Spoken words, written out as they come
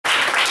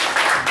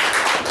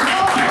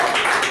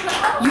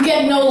You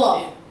get no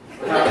love.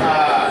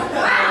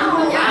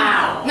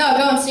 No,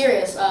 going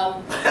serious.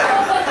 But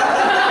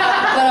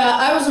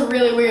I was a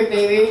really weird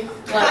baby.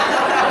 Like,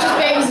 just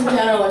babies in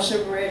general are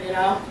super weird, you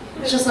know?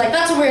 It's just like,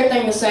 that's a weird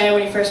thing to say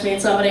when you first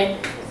meet somebody.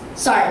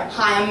 Sorry,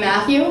 hi, I'm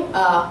Matthew.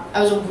 I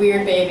was a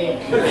weird baby.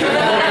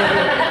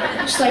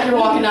 Just like you're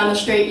walking down the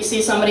street, you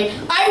see somebody,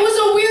 I was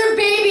a weird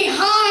baby,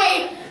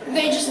 hi!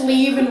 They just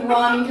leave and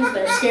run because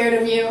they're scared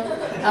of you.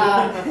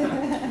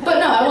 But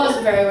no, I was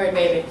a very weird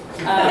baby.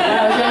 When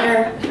I was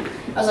younger,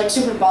 I was like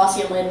super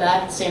bossy and laid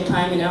back at the same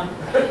time, you know?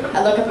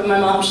 I'd look up at my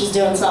mom, she's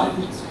doing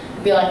something.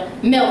 I'd be like,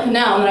 milk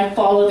now, and then I'd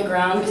fall to the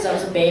ground because I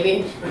was a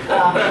baby.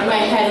 And my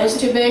head was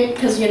too big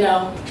because, you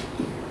know,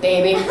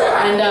 baby.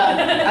 And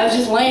I was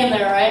just laying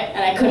there, right?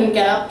 And I couldn't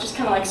get up, just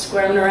kind of like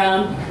squirming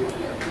around.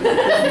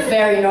 It was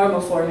very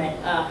normal for me.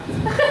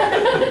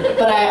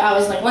 But I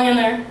was like laying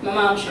there, my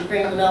mom, she'd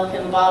bring the milk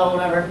in the bottle,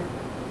 whatever.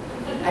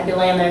 I'd be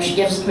laying there, she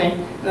gives it to me,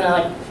 and then I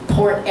like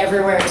pour it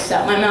everywhere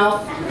except my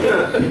mouth.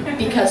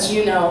 Because,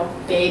 you know,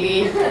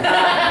 baby.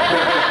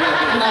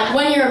 And like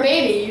when you're a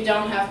baby, you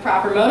don't have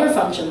proper motor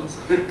functions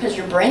because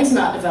your brain's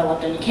not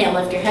developed and you can't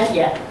lift your head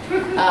yet.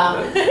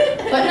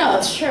 But no,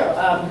 it's true.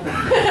 And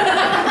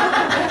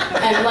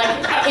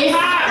like, if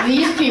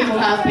these people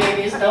have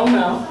babies, they'll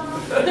know.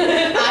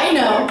 I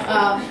know.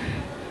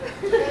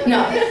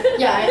 No,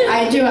 yeah,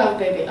 I do have a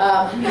baby.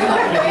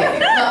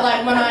 But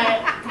like when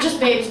just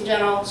babies in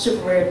general,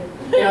 super weird.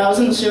 You know, I was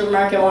in the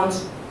supermarket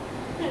once.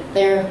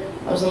 I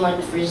was in like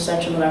the freezer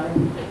section, whatever.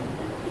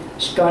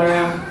 Just going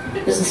around.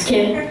 There's this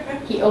kid,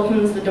 he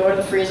opens the door to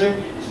the freezer,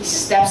 he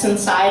steps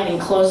inside and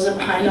closes it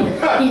behind him.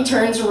 He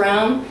turns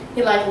around,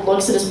 he like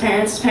looks at his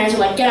parents are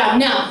like, get out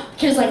now! The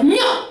kid's like,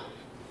 no!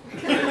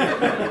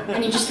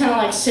 And he just kind of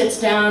like sits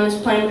down, is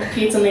playing with the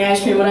pizza and the ice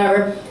cream,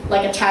 whatever.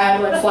 Like a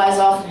tag like flies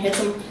off and hits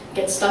him,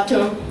 gets stuck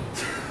to him.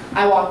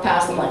 I walk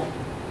past him like,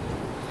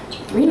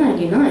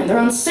 $3.99, they're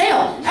on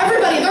sale!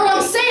 Everybody, they're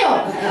on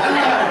sale!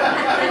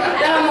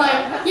 And I'm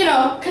like, you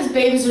know, because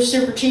babies are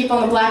super cheap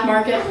on the black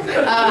market. So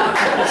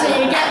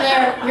you get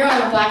there, you're on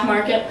the black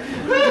market,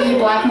 the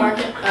black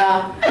market.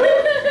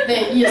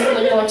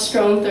 You're like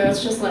scrolling through,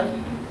 it's just like,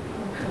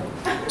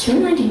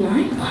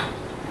 $2.99? What?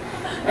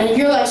 And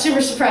you're like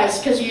super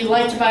surprised because you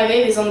like to buy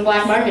babies on the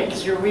black market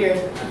because you're weird.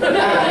 You know.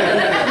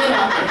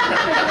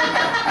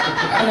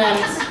 And then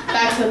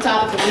back to the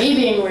topic of me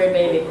being a weird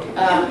baby.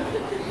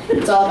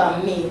 It's all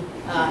about me.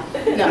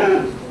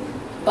 No.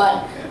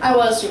 But I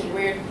was super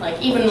weird. Like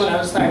even when I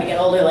was starting to get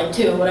older, like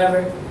 2,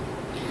 whatever.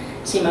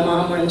 See my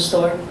mom, we're in the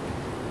store.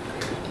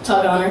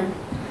 Tug on her.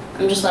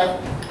 I'm just like,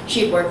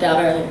 she'd worked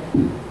out earlier.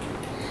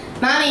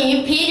 Mommy,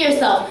 you peed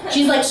yourself.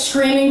 She's like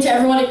screaming to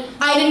everyone.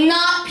 I did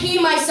not pee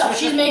myself.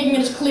 She's making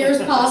it as clear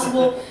as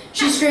possible.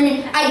 She's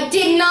screaming, I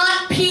did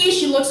not pee.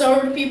 She looks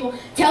over to people.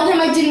 Tell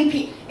him I didn't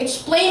pee.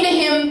 Explain to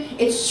him,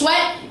 it's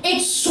sweat.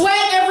 It's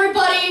sweat,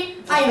 everybody.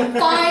 I am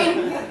fine.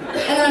 And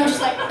then I'm just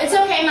like, it's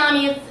okay,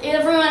 Mommy.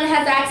 Everyone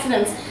has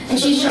accidents. And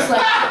she's just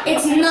like,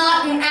 it's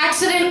not an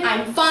accident.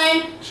 I'm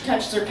fine. She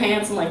touches her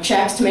pants and like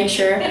checks to make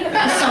sure. Sometimes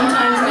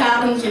it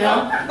happens, you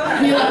know.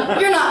 And you're like,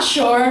 you're not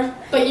sure,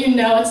 but you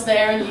know it's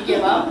there and you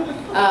give up. You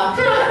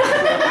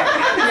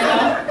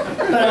know.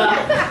 But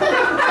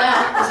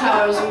that is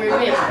how I was a weird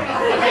baby.